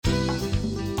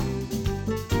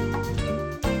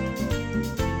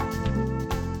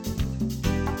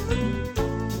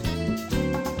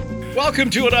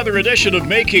welcome to another edition of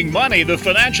Making Money. The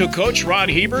financial coach, Ron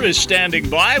Hebert, is standing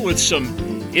by with some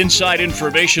inside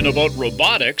information about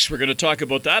robotics. We're going to talk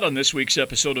about that on this week's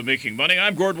episode of Making Money.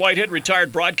 I'm Gord Whitehead,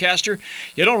 retired broadcaster.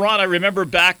 You know, Ron, I remember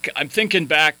I'm thinking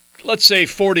back, let's say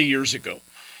 40 years ago.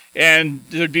 And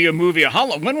there'd be a movie.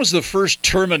 When was the first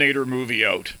Terminator movie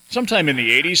out? Sometime in the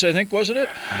 80s, I think, wasn't it?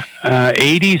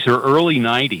 80s or early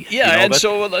 90s. Yeah,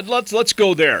 so let's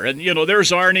go there. And,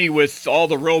 there's Arnie with all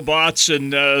the robots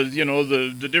and,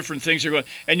 the different things are going.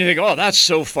 And you think, oh, that's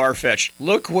so far-fetched.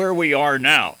 Look where we are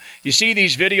now. You see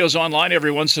these videos online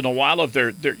every once in a while of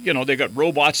they got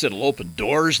robots that'll open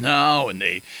doors now, and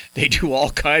they do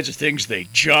all kinds of things. They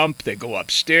jump, they go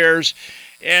upstairs,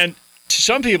 and to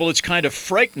some people, it's kind of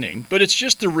frightening, but it's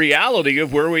just the reality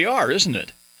of where we are, isn't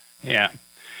it? Yeah.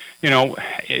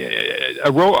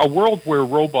 A world where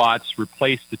robots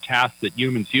replace the tasks that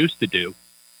humans used to do,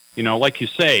 like you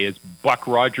say, is Buck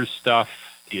Rogers stuff,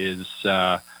 is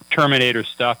Terminator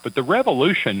stuff, but the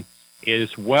revolution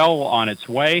is well on its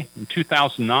way. In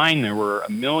 2009, there were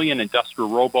 1 million industrial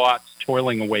robots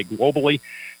toiling away globally.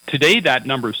 Today, that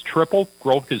number's tripled.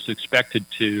 Growth is expected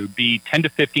to be 10 to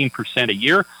 15% a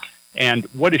year. And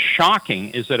what is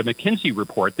shocking is that a McKinsey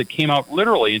report that came out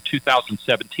literally in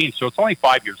 2017, so it's only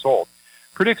 5 years old,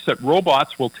 predicts that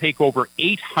robots will take over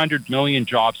 800 million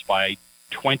jobs by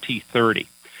 2030.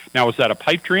 Now, is that a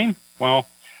pipe dream? Well,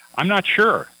 I'm not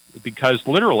sure, because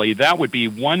literally that would be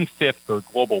 1/5 of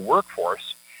the global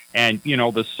workforce. And,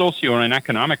 the socio and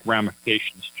economic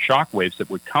ramifications, shockwaves that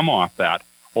would come off that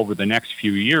over the next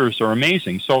few years are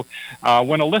amazing. So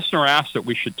when a listener asked that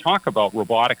we should talk about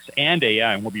robotics and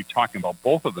AI, and we'll be talking about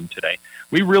both of them today,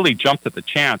 we really jumped at the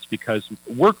chance because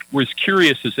we're as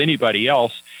curious as anybody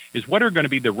else is what are going to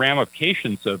be the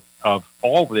ramifications of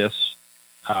all this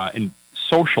in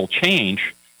social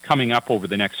change coming up over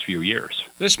the next few years.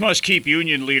 This must keep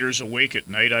union leaders awake at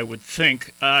night, I would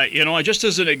think. Just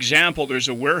as an example, there's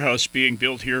a warehouse being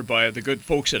built here by the good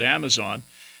folks at Amazon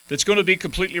that's going to be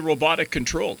completely robotic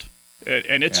controlled.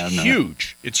 And it's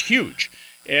huge. It's huge.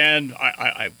 And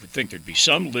I would think there'd be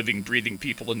some living, breathing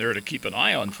people in there to keep an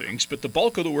eye on things, but the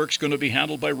bulk of the work's going to be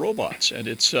handled by robots. And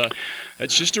it's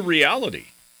just a reality.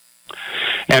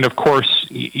 And of course,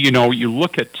 you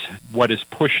look at what is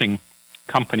pushing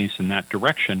companies in that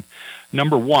direction.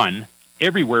 Number one,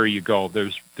 everywhere you go,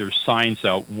 there's signs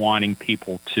out wanting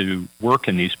people to work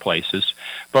in these places,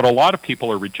 but a lot of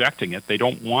people are rejecting it. They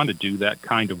don't want to do that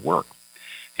kind of work.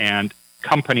 And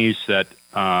companies that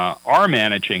are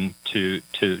managing to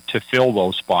fill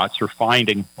those spots are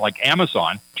finding, like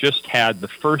Amazon, just had the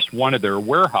first one of their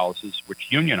warehouses which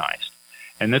unionized.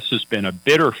 And this has been a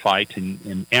bitter fight,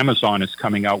 and Amazon is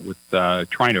coming out with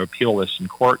trying to appeal this in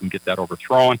court and get that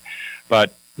overthrown.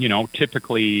 But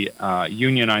typically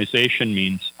unionization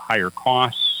means higher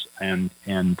costs, and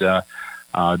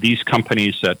these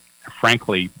companies that,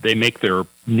 frankly, they make their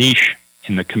niche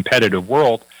in the competitive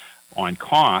world on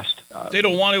cost. They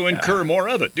don't want to incur more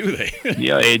of it, do they?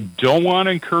 Yeah, they don't want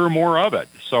to incur more of it.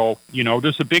 So,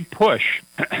 there's a big push.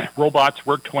 Robots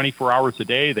work 24 hours a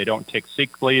day. They don't take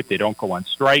sick leave. They don't go on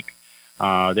strike.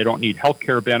 They don't need health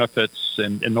care benefits,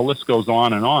 and the list goes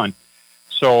on and on.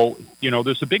 So,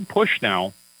 there's a big push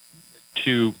now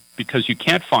because you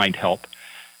can't find help,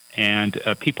 and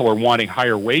people are wanting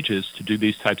higher wages to do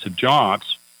these types of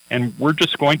jobs. And we're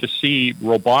just going to see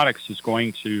robotics is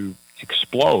going to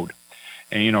explode.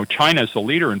 And, China is a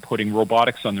leader in putting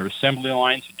robotics on their assembly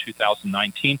lines. In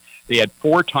 2019, they had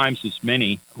 4 times as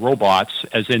many robots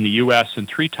as in the U.S. and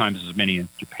 3 times as many in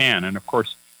Japan. And, of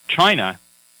course, China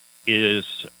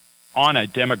is on a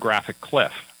demographic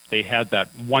cliff. They had that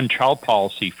one-child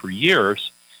policy for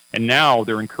years, and now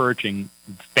they're encouraging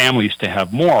families to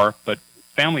have more. But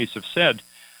families have said,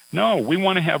 no, we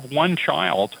want to have one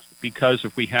child, because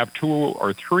if we have 2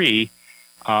 or 3,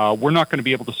 we're not going to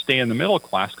be able to stay in the middle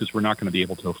class because we're not going to be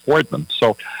able to afford them.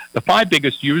 So the 5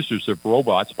 biggest users of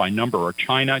robots by number are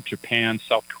China, Japan,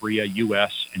 South Korea,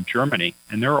 U.S., and Germany.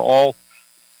 And they're all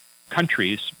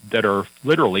countries that are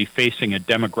literally facing a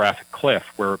demographic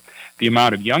cliff where the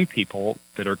amount of young people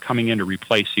that are coming in to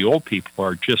replace the old people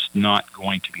are just not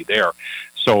going to be there.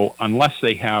 So unless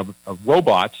they have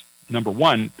robots, number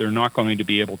one, they're not going to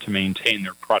be able to maintain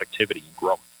their productivity and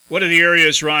growth. What are the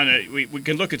areas, Ron? We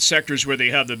can look at sectors where they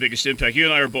have the biggest impact. You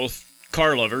and I are both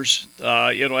car lovers.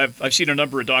 I've seen a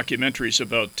number of documentaries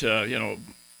about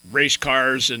race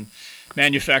cars and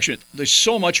manufacturing. There's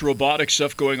so much robotic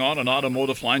stuff going on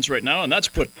automotive lines right now, and that's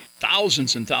put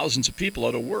thousands and thousands of people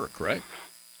out of work, right?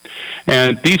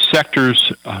 And these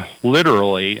sectors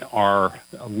literally are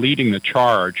leading the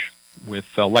charge with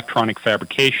electronic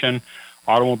fabrication,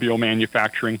 automobile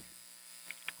manufacturing,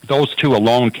 Those two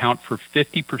alone count for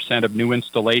 50% of new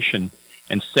installation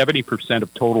and 70%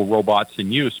 of total robots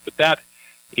in use. But that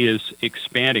is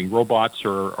expanding. Robots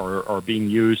are being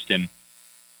used in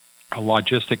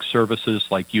logistics services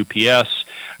like UPS.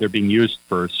 They're being used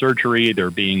for surgery.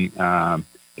 They're being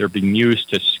used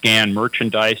to scan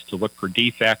merchandise, to look for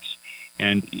defects.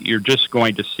 And you're just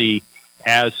going to see,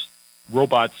 as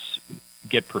robots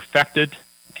get perfected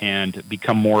and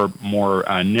become more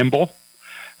nimble,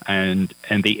 and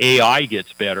the AI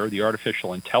gets better, the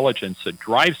artificial intelligence that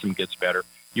drives them gets better,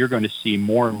 you're going to see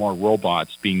more and more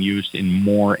robots being used in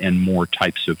more and more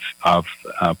types of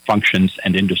functions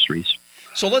and industries.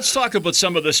 So let's talk about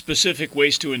some of the specific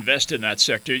ways to invest in that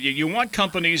sector. You want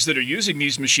companies that are using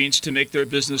these machines to make their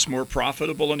business more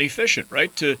profitable and efficient,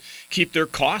 right? To keep their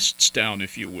costs down,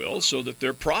 if you will, so that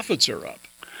their profits are up.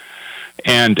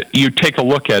 And you take a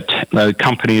look at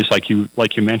companies like you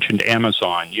mentioned,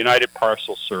 Amazon, United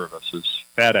Parcel Services,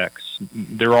 FedEx.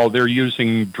 They're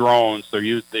using drones.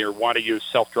 They want to use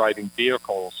self-driving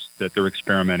vehicles that they're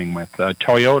experimenting with.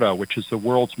 Toyota, which is the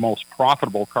world's most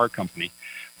profitable car company.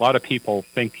 A lot of people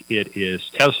think it is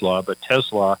Tesla, but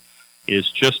Tesla is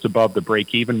just above the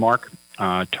break-even mark.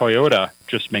 Toyota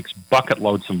just makes bucket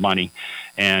loads of money,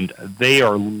 and they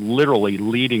are literally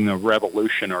leading the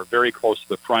revolution, or very close to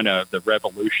the front of the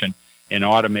revolution, in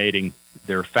automating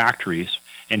their factories.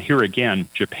 And here again,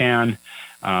 Japan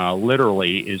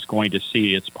literally is going to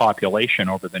see its population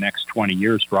over the next 20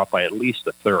 years drop by at least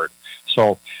a third.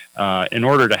 So in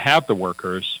order to have the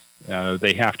workers,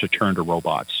 they have to turn to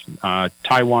robots.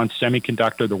 Taiwan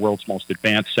Semiconductor, the world's most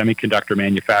advanced semiconductor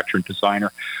manufacturer and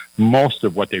designer, most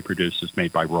of what they produce is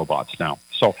made by robots now.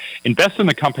 So invest in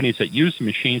the companies that use the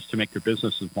machines to make their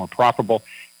businesses more profitable.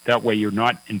 That way you're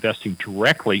not investing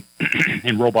directly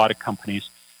in robotic companies,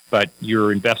 but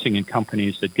you're investing in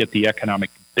companies that get the economic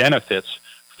benefits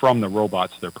from the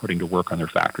robots they're putting to work on their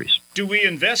factories. Do we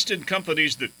invest in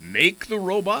companies that make the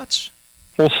robots?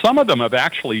 Well, some of them have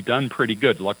actually done pretty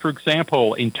good. Like, for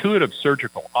example, Intuitive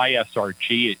Surgical,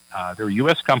 ISRG, they're a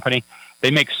U.S. company.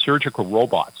 They make surgical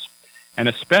robots. And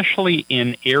especially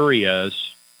in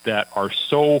areas that are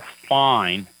so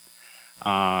fine,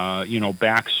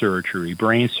 back surgery,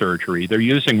 brain surgery, they're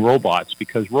using robots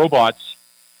because robots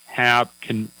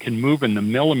can move in the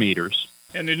millimeters.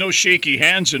 And there's no shaky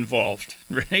hands involved,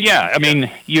 right? Yeah, I mean,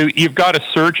 you've got a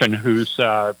surgeon who's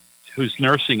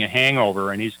nursing a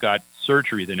hangover, and he's got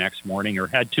surgery the next morning, or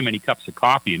had too many cups of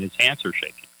coffee and his hands are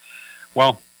shaking.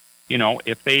 Well,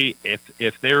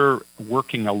 if they're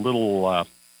working a little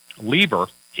lever,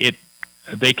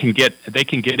 they can get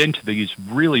into these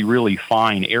really, really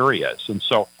fine areas. And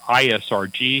so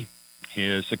ISRG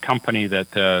is a company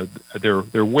that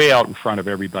they're way out in front of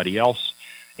everybody else.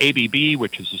 ABB,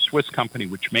 which is a Swiss company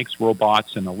which makes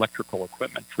robots and electrical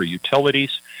equipment for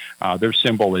utilities. Their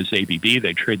symbol is ABB.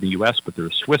 They trade in the U.S., but they're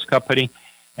a Swiss company.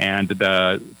 And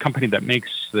the company that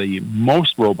makes the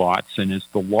most robots and is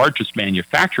the largest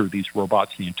manufacturer of these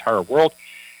robots in the entire world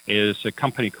is a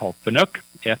company called Fanuc,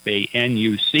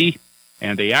 F-A-N-U-C.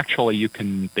 And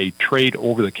they trade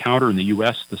over the counter in the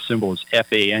U.S. The symbol is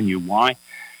F-A-N-U-Y.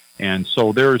 And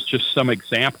so there's just some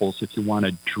examples if you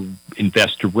want to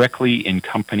invest directly in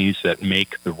companies that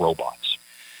make the robots.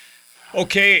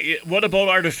 Okay, what about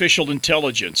artificial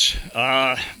intelligence?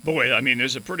 Boy, I mean,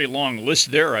 there's a pretty long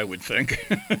list there, I would think.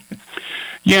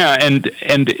 Yeah, and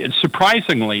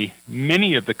surprisingly,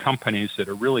 many of the companies that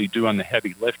are really doing the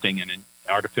heavy lifting in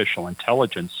artificial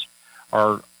intelligence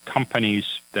are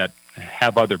companies that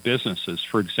have other businesses.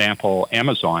 For example,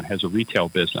 Amazon has a retail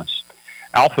business.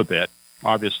 Alphabet,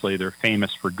 obviously, they're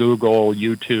famous for Google,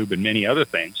 YouTube, and many other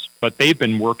things, but they've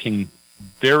been working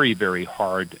very, very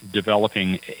hard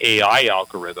developing AI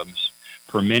algorithms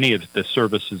for many of the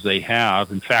services they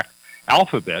have. In fact,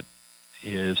 Alphabet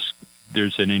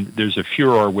there's a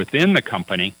furor within the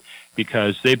company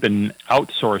because they've been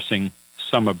outsourcing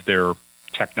some of their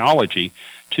technology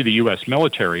to the U.S.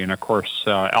 military. And of course,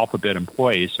 Alphabet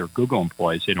employees or Google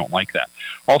employees, they don't like that.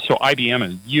 Also, IBM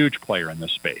is a huge player in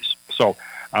this space. So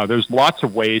there's lots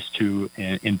of ways to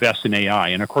invest in AI.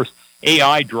 And of course,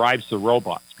 AI drives the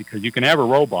robots because you can have a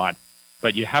robot,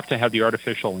 but you have to have the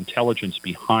artificial intelligence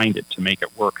behind it to make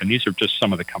it work. And these are just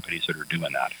some of the companies that are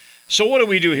doing that. So what do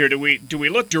we do here? Do we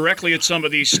look directly at some of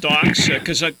these stocks?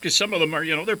 Because some of them are,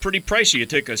 they're pretty pricey. You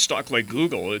take a stock like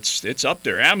Google, it's up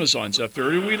there. Amazon's up there.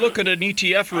 Or do we look at an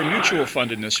ETF or a mutual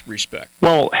fund in this respect?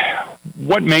 Well,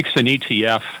 what makes an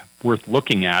ETF worth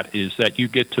looking at is that you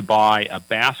get to buy a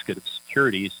basket of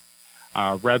securities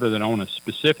rather than own a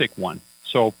specific one.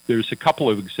 So there's a couple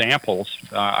of examples.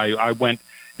 I went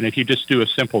And if you just do a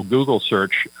simple Google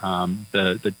search,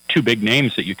 the two big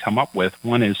names that you come up with,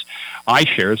 one is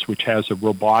iShares, which has a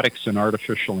robotics and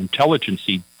artificial intelligence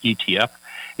ETF.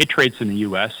 It trades in the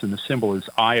U.S., and the symbol is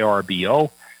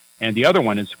IRBO. And the other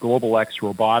one is Global X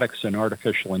Robotics and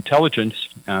Artificial Intelligence.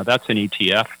 That's an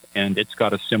ETF, and it's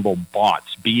got a symbol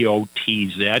BOTZ,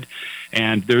 B-O-T-Z.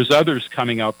 And there's others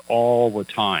coming up all the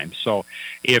time. So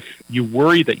if you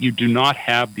worry that you do not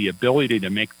have the ability to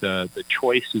make the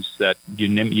choices that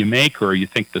you make, or you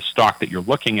think the stock that you're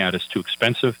looking at is too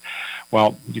expensive,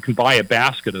 well, you can buy a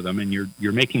basket of them, and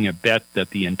you're making a bet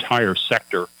that the entire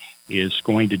sector is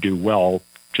going to do well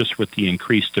just with the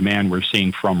increased demand we're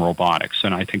seeing from robotics.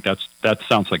 And I think that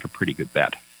sounds like a pretty good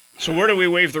bet. So where do we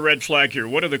wave the red flag here?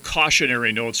 What are the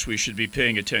cautionary notes we should be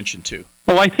paying attention to?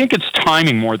 Well, I think it's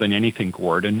timing more than anything,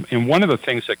 Gord. And one of the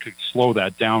things that could slow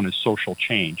that down is social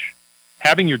change.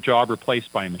 Having your job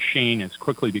replaced by a machine has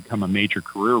quickly become a major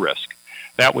career risk.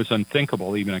 That was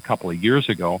unthinkable even a couple of years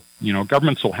ago.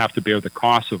 Governments will have to bear the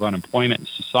cost of unemployment, and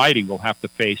society will have to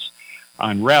face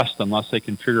unrest unless they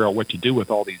can figure out what to do with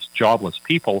all these jobless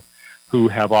people who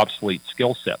have obsolete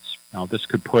skill sets. Now, this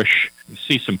could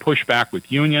see some pushback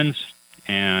with unions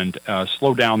and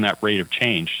slow down that rate of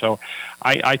change. So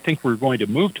I think we're going to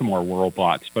move to more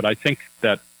robots, but I think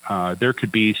that there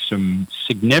could be some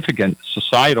significant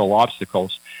societal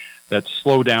obstacles that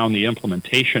slow down the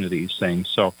implementation of these things.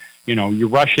 So, you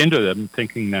rush into them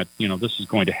thinking that, this is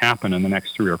going to happen in the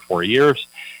next 3 or 4 years,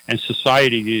 and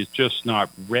society is just not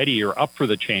ready or up for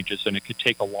the changes, and it could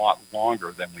take a lot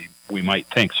longer than we might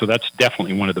think. So that's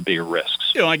definitely one of the bigger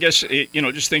risks. I guess,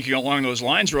 just thinking along those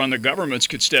lines, Ron, the governments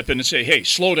could step in and say, hey,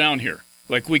 slow down here.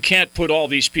 Like, we can't put all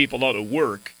these people out of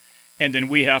work, and then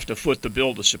we have to foot the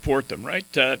bill to support them,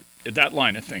 right? That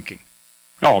line of thinking.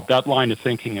 Oh, that line of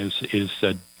thinking is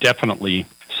definitely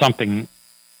something.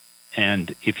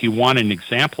 And if you want an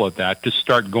example of that, just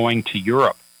start going to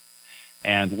Europe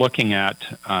and looking at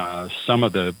some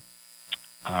of the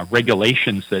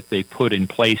regulations that they put in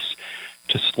place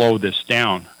to slow this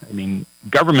down. I mean,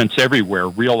 governments everywhere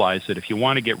realize that if you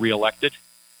want to get reelected,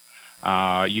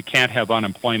 you can't have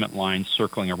unemployment lines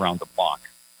circling around the block.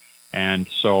 And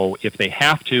so if they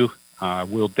have to,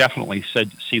 we'll definitely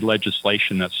see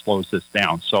legislation that slows this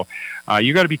down. So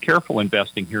you got to be careful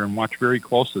investing here and watch very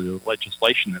closely the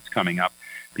legislation that's coming up,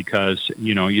 because,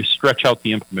 you stretch out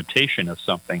the implementation of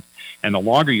something, and the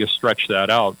longer you stretch that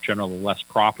out, generally the less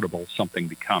profitable something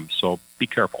becomes. So be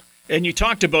careful. And you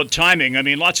talked about timing. I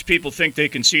mean, lots of people think they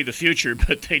can see the future,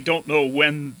 but they don't know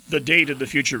when the date of the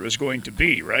future is going to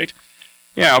be, right?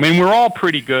 Yeah, I mean, we're all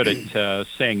pretty good at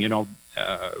saying,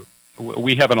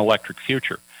 we have an electric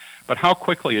future. But how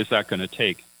quickly is that going to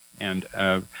take? And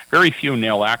very few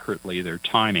nail accurately their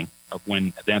timing of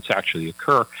when events actually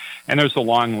occur. And there's a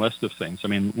long list of things. I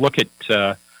mean, look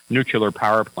at nuclear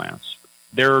power plants.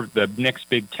 They're the next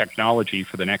big technology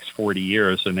for the next 40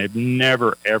 years, and they've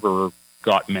never, ever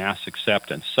got mass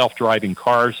acceptance. Self-driving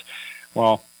cars,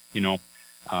 well,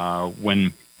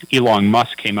 when Elon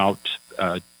Musk came out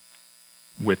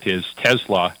with his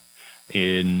Tesla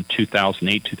in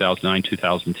 2008, 2009,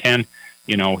 2010,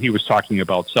 he was talking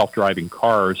about self-driving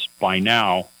cars by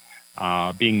now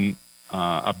being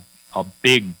a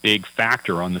big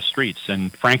factor on the streets.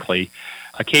 And frankly,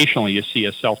 occasionally you see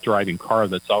a self-driving car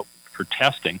that's out for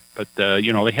testing, but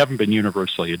they haven't been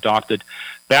universally adopted.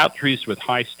 Batteries with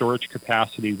high storage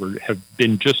capacity have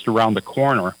been just around the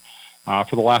corner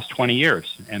for the last 20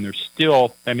 years, and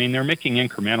they're making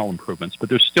incremental improvements, but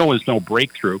there still is no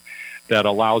breakthrough that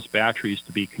allows batteries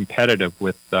to be competitive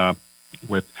with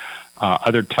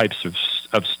other types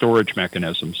of storage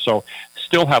mechanisms. So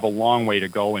still have a long way to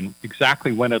go, and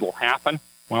exactly when it'll happen,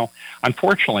 well,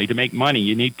 unfortunately, to make money,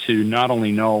 you need to not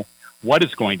only know what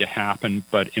is going to happen,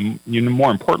 but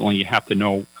more importantly, you have to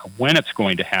know when it's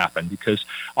going to happen, because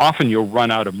often you'll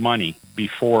run out of money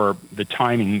before the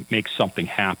timing makes something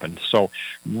happen. So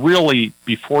really,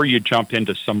 before you jump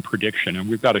into some prediction, and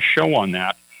we've got a show on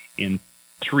that in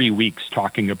 3 weeks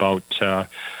talking about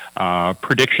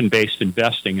prediction-based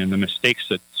investing and the mistakes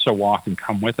that so often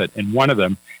come with it. And one of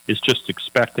them is just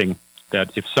expecting that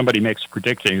if somebody makes a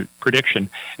prediction,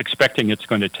 expecting it's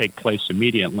going to take place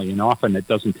immediately, and often it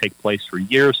doesn't take place for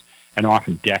years and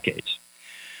often decades.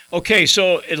 Okay,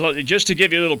 so just to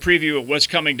give you a little preview of what's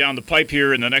coming down the pipe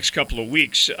here in the next couple of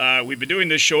weeks, we've been doing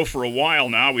this show for a while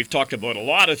now. We've talked about a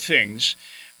lot of things,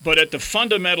 but at the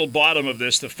fundamental bottom of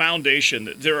this, the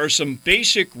foundation, there are some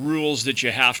basic rules that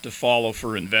you have to follow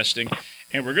for investing.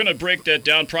 And we're going to break that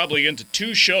down probably into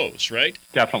 2 shows, right?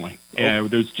 Definitely.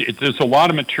 There's a lot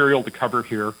of material to cover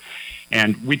here.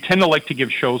 And we tend to like to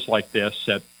give shows like this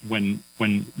at when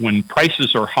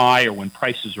prices are high or when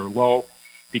prices are low,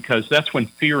 because that's when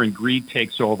fear and greed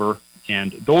takes over.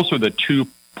 And those are the two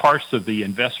parts of the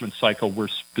investment cycle where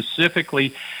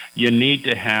specifically you need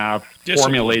to have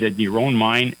formulated in your own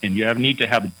mind, and you need to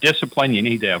have a discipline, you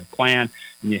need to have a plan,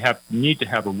 and you need to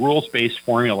have a rules-based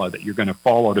formula that you're going to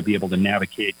follow to be able to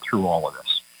navigate through all of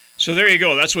this. So there you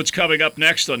go. That's what's coming up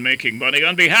next on Making Money.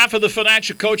 On behalf of the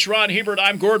financial coach Ron Hebert,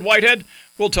 I'm Gord Whitehead.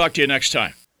 We'll talk to you next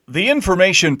time. The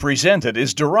information presented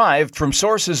is derived from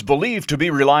sources believed to be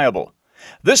reliable.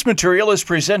 This material is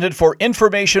presented for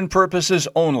information purposes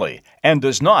only and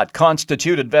does not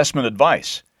constitute investment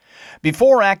advice.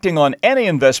 Before acting on any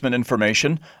investment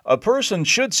information, a person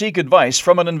should seek advice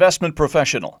from an investment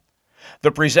professional.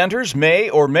 The presenters may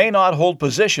or may not hold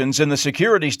positions in the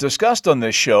securities discussed on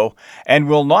this show and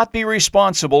will not be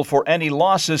responsible for any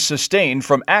losses sustained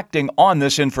from acting on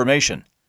this information.